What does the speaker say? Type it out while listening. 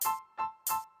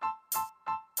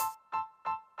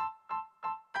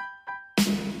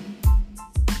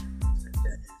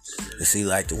see,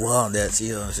 like the walnuts,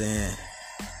 you know what I'm saying?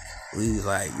 We was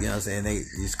like, you know what I'm saying? They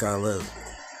used to call us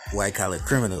white collar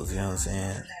criminals, you know what I'm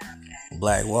saying?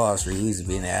 Black Wall Street, we used to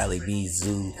be in the alley, beat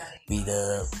zoo, beat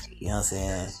up, you know what I'm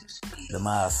saying? The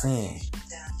mile sin.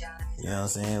 You know what I'm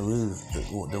saying? We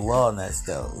was the walnuts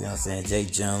though, you know what I'm saying?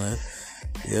 Jake Jonah,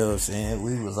 you know what I'm saying?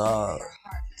 We was all,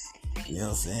 you know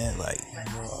what I'm saying? Like,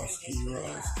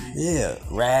 yeah,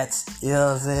 Rats, you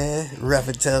know what I'm saying? Rough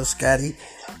and Tough Scotty,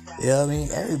 you know what I mean?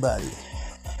 Everybody.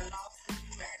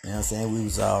 You know what I'm saying? We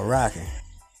was all rocking.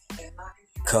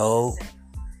 Cold.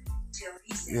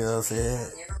 You know what I'm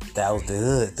saying? That was the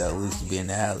hood though. We used to be in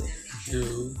the alley.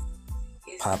 Dude.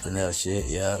 Popping up shit,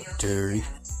 yup. Dury.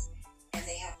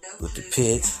 With the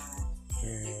pits. You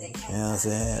know what I'm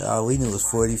saying? All we knew was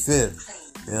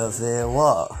 45th. You know what I'm saying?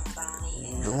 Wall.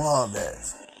 The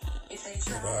walnuts.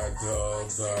 Our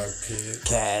dogs, our kids.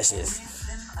 Cashes.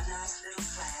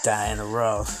 Diana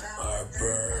Ross. Our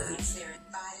birds.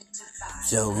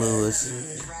 Joe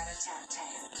Lewis.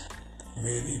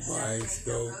 Mini bikes,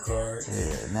 go-karts.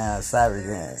 Yeah, now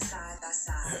Cybergang.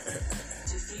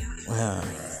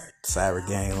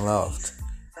 Cybergang Loft.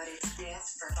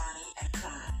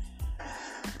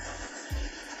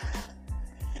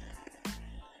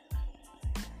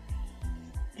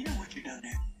 You know what you done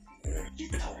there? You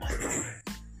told my story.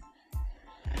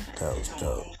 That was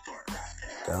dope.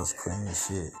 That was clean as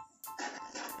shit.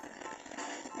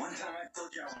 One time I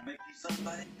told you I would make you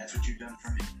somebody, that's what you done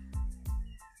for me.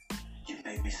 You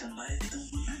made me somebody that don't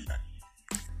remember.